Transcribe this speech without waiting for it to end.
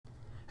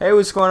Hey,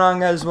 what's going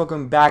on, guys?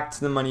 Welcome back to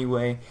the Money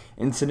Way.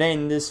 And today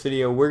in this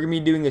video we're going to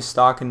be doing a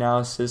stock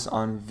analysis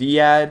on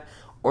VAD,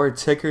 or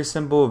ticker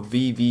symbol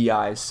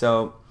VVI.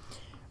 So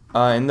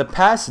in the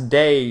past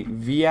day,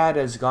 VAD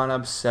has gone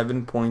up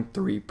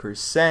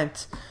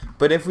 7.3%,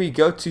 but if we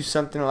go to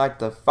something like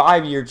the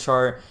 5-year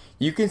chart,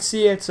 you can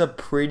see it's a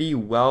pretty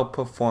well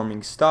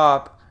performing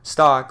stock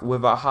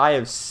with a high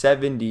of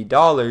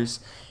 $70,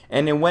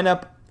 and it went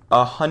up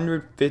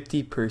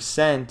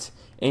 150%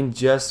 in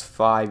just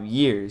 5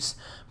 years.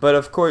 But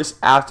of course,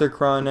 after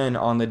Corona and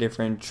on the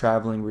different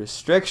traveling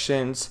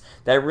restrictions,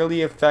 that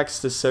really affects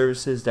the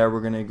services that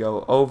we're going to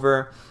go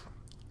over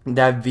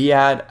that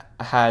VAD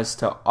has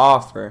to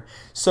offer.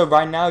 So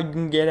right now you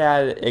can get it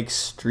at an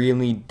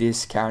extremely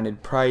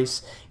discounted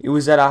price. It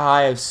was at a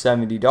high of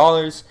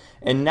 $70,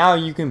 and now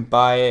you can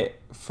buy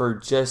it for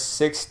just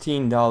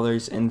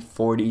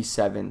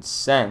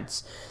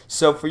 $16.47.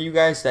 So for you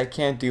guys that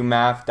can't do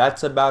math,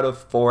 that's about a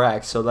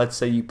 4x. So let's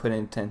say you put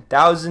in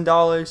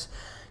 $10,000,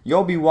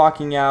 you'll be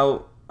walking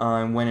out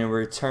when it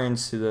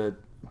returns to the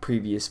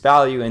previous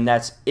value, and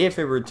that's if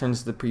it returns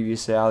to the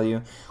previous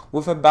value,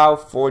 with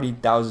about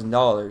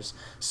 $40,000.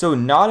 So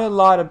not a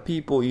lot of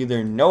people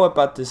either know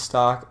about this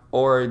stock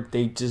or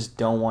they just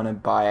don't want to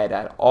buy it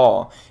at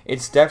all.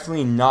 It's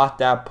definitely not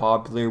that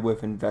popular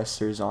with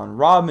investors on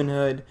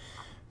Robinhood,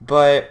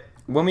 but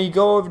when we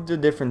go over the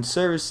different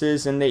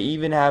services, and they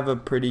even have a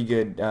pretty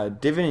good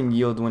dividend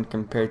yield when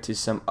compared to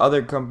some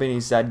other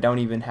companies that don't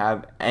even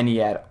have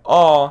any at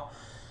all,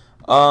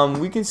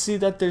 we can see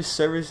that their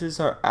services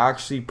are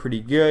actually pretty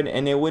good,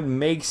 and it would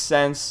make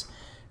sense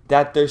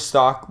that their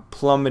stock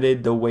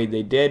plummeted the way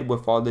they did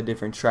with all the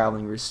different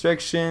traveling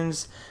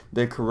restrictions,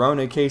 the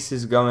Corona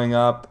cases going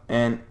up.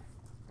 And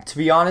to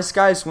be honest,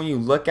 guys, when you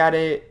look at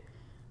it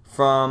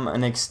from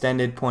an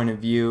extended point of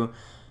view,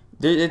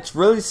 it's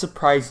really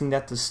surprising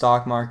that the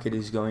stock market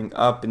is going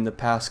up in the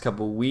past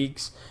couple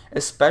weeks,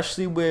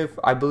 especially with,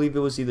 I believe it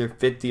was either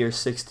 50 or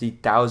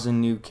 60,000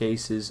 new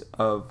cases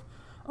of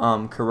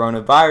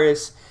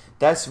coronavirus.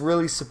 That's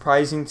really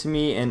surprising to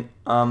me, and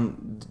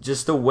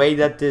just the way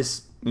that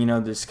this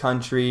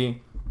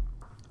country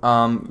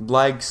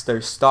likes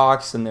their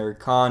stocks and their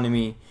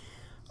economy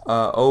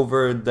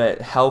over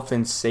the health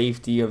and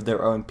safety of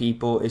their own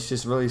people. It's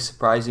just really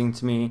surprising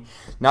to me.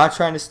 Not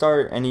trying to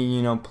start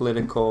any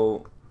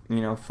political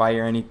fight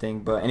or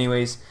anything, but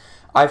anyways,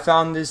 I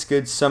found this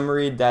good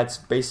summary that's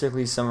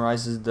basically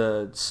summarizes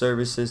the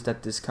services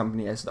that this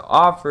company has to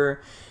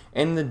offer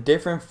and the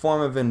different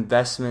form of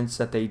investments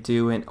that they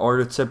do in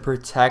order to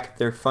protect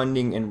their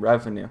funding and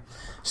revenue.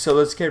 So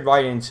let's get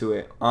right into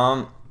it.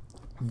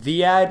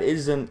 VAD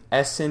is an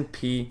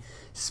S&P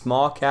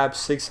small cap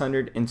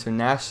 600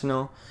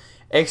 international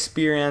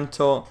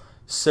experiential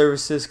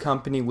services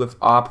company with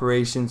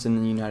operations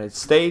in the United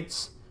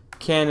States,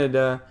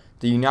 Canada,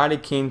 the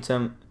United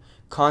Kingdom,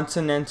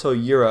 continental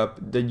Europe,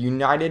 the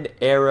United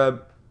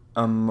Arab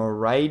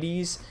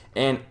Emirates,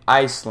 and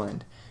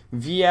Iceland.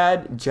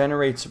 VAD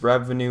generates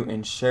revenue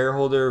and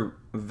shareholder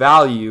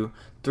value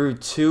through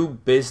two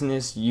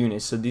business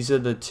units. So these are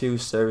the two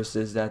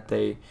services that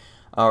they,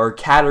 or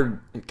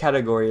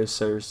category of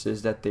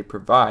services that they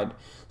provide.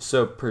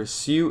 So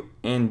Pursuit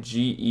and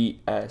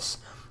GES.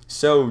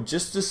 So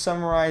just to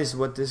summarize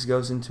what this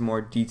goes into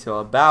more detail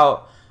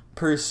about,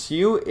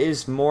 Pursuit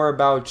is more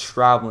about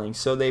traveling.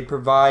 So they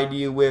provide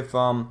you with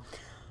all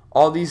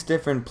these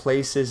different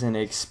places and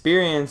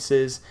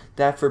experiences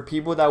that for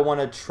people that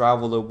want to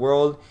travel the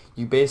world,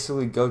 you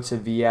basically go to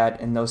VAD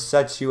and they'll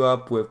set you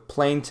up with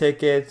plane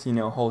tickets,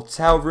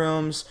 hotel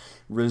rooms,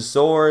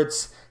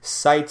 resorts,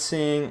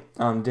 sightseeing,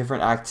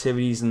 different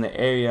activities in the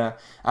area.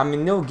 I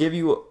mean, they'll give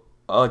you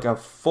like a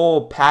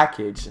full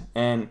package,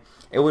 and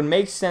it would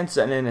make sense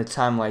that in a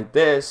time like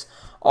this,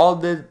 all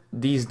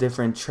these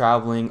different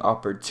traveling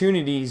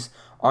opportunities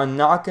are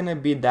not going to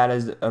be that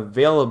as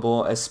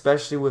available,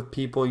 especially with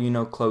people,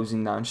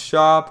 closing down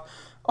shop,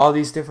 all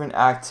these different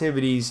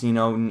activities,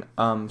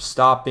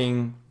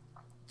 stopping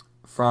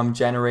from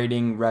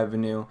generating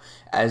revenue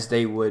as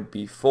they would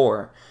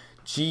before.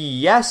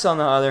 GES, on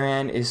the other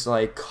hand, is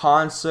like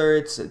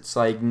concerts, it's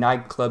like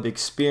nightclub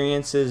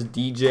experiences,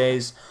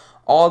 DJs,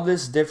 all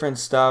this different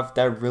stuff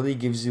that really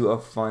gives you a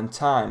fun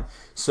time.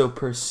 So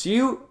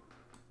Pursuit,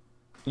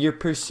 you're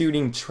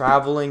pursuing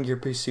traveling, you're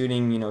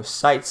pursuing,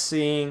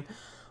 sightseeing,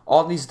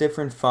 all these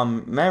different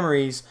fun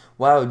memories,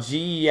 while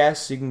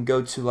GES, you can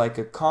go to like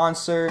a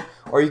concert,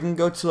 or you can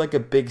go to like a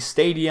big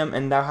stadium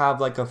and they'll have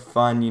like a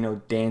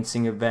fun,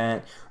 dancing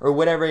event, or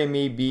whatever it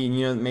may be.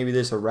 Maybe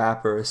there's a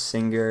rapper, a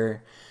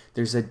singer,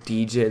 there's a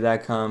DJ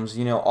that comes,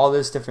 all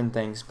these different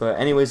things. But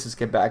anyways, let's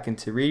get back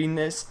into reading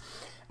this.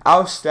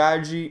 Our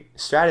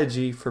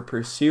strategy for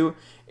Pursuit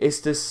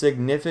is to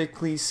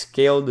significantly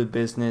scale the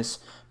business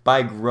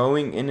by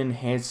growing and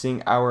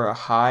enhancing our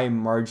high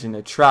margin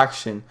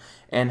attraction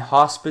and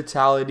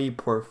hospitality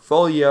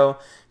portfolio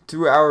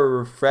through our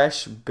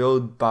refresh,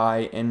 build,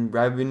 buy, and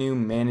revenue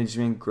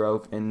management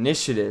growth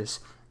initiatives.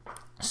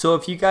 So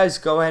if you guys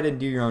go ahead and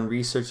do your own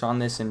research on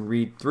this and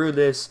read through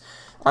this,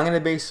 I'm going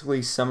to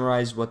basically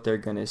summarize what they're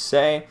going to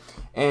say.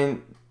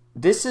 And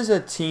this is a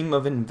team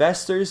of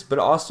investors, but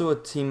also a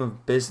team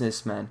of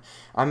businessmen.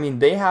 I mean,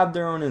 they have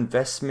their own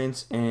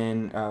investments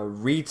in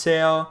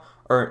retail,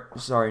 or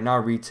sorry,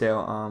 not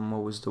retail.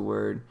 What was the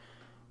word?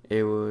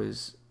 It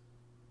was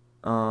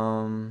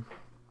real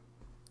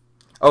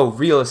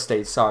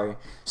estate. Sorry.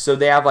 So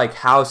they have like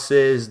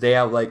houses. They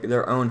have like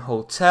their own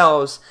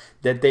hotels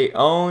that they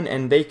own,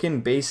 and they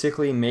can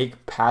basically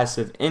make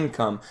passive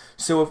income.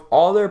 So if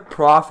all their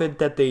profit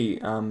that they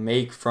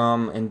make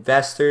from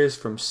investors,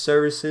 from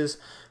services,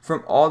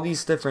 from all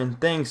these different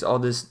things, all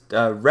this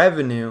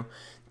revenue,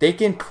 they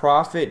can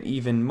profit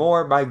even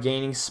more by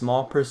gaining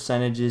small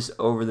percentages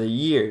over the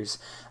years.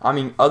 I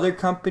mean, other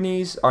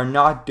companies are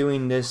not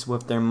doing this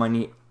with their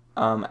money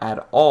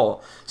at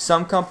all.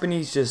 Some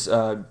companies just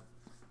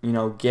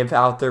give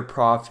out their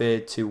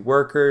profit to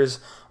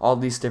workers, all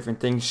these different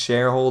things,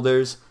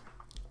 shareholders.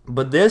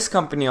 But this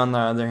company, on the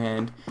other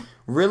hand,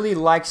 really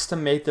likes to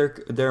make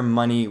their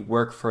money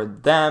work for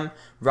them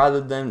rather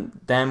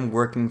than them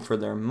working for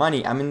their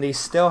money. I mean, they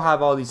still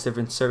have all these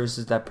different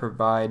services that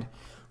provide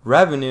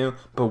revenue,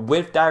 but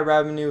with that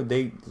revenue,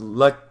 they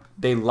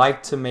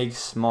like to make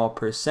small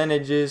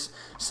percentages,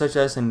 such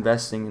as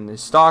investing in the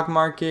stock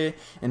market,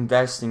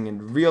 investing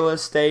in real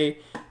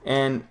estate.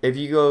 And if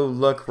you go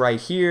look right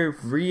here,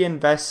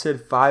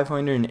 reinvested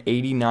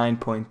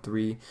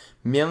 $589.3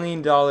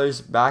 million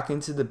back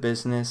into the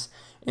business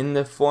in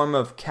the form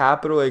of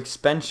capital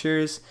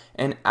expenditures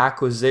and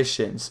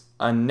acquisitions,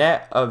 a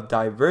net of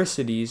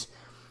diversities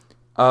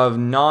of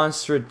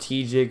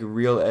non-strategic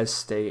real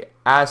estate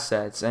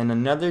assets. And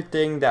another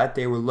thing that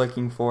they were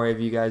looking for, if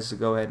you guys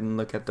go ahead and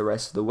look at the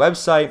rest of the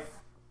website,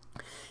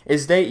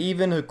 is they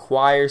even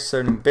acquire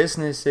certain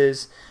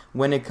businesses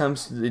when it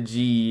comes to the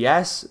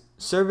GES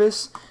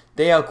service.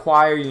 They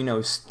acquire,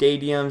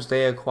 stadiums,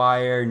 they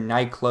acquire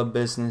nightclub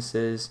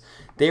businesses.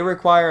 They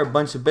require a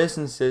bunch of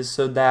businesses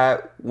so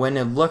that when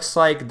it looks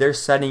like they're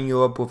setting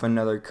you up with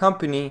another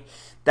company,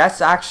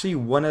 that's actually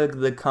one of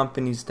the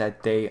companies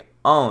that they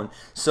own.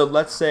 So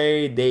let's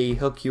say they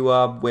hook you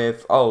up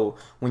with,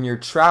 when you're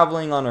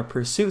traveling on a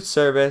pursuit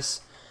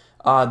service,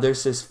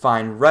 there's this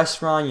fine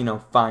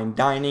restaurant, fine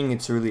dining,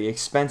 it's really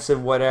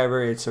expensive,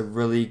 whatever, it's a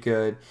really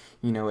good,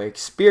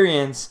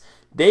 experience.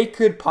 They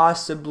could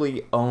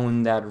possibly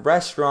own that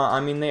restaurant. I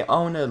mean, they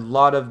own a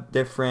lot of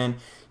different,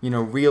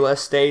 real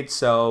estate.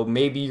 So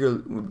maybe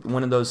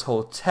one of those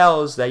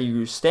hotels that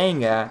you're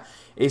staying at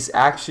is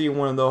actually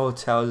one of the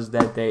hotels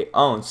that they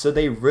own. So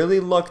they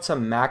really look to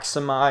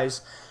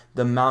maximize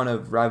the amount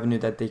of revenue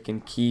that they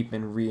can keep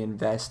and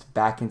reinvest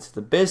back into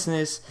the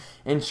business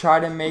and try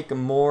to make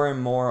more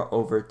and more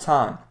over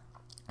time.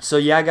 So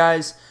yeah,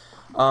 guys,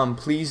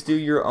 please do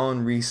your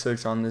own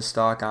research on this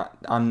stock.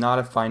 I'm not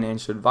a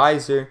financial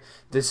advisor.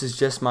 This is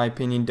just my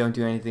opinion. Don't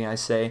do anything I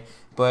say.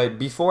 But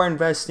before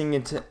investing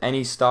into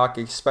any stock,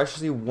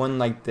 especially one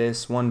like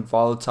this, one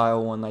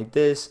volatile one like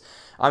this,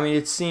 I mean,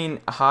 it's seen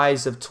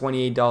highs of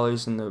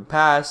 $28 in the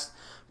past,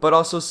 but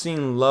also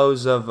seen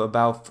lows of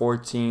about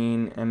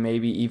 $14 and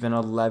maybe even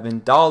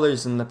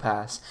 $11 in the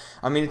past.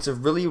 I mean, it's a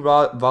really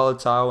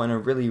volatile and a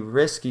really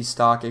risky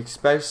stock,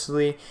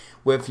 especially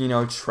with,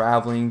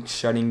 traveling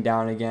shutting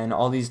down again,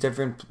 all these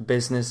different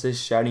businesses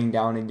shutting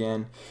down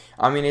again.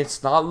 I mean,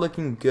 it's not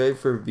looking good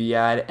for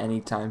VVI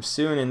anytime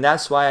soon, and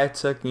that's why I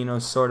took,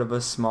 sort of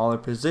a smaller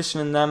position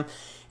in them.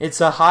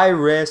 It's a high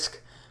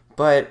risk,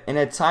 but in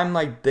a time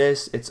like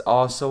this, it's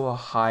also a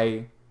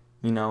high,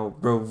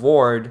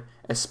 reward,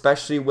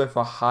 especially with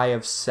a high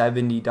of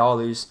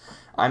 $70.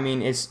 I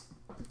mean, it's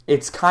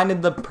kind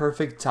of the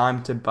perfect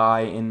time to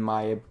buy, in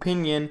my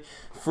opinion,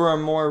 for a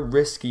more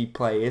risky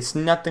play. It's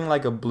nothing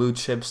like a blue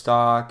chip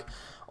stock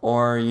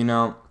or,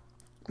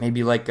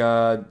 maybe like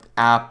a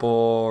Apple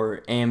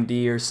or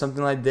AMD or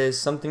something like this,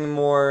 something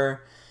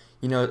more,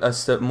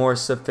 a more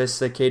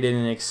sophisticated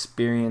and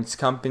experienced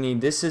company.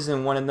 This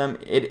isn't one of them.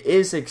 It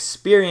is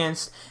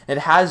experienced. It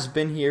has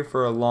been here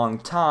for a long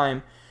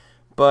time.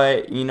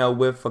 But,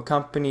 with a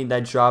company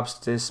that drops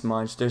this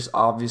much, there's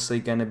obviously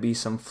going to be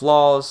some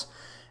flaws.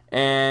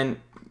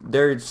 And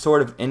their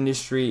sort of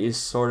industry is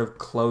sort of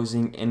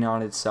closing in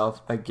on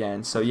itself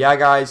again. So, yeah,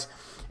 guys,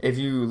 if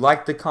you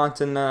like the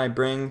content that I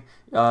bring,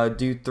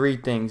 do 3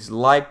 things.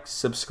 Like,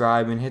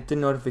 subscribe, and hit the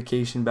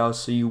notification bell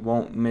so you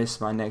won't miss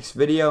my next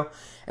video.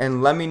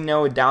 And let me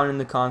know down in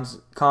the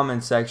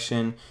comment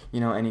section,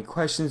 any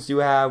questions you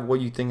have, what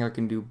you think I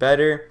can do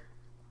better,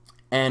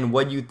 and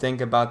what you think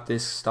about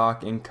this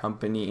stock and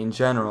company in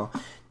general.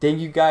 Thank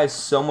you guys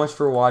so much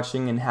for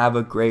watching, and have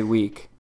a great week.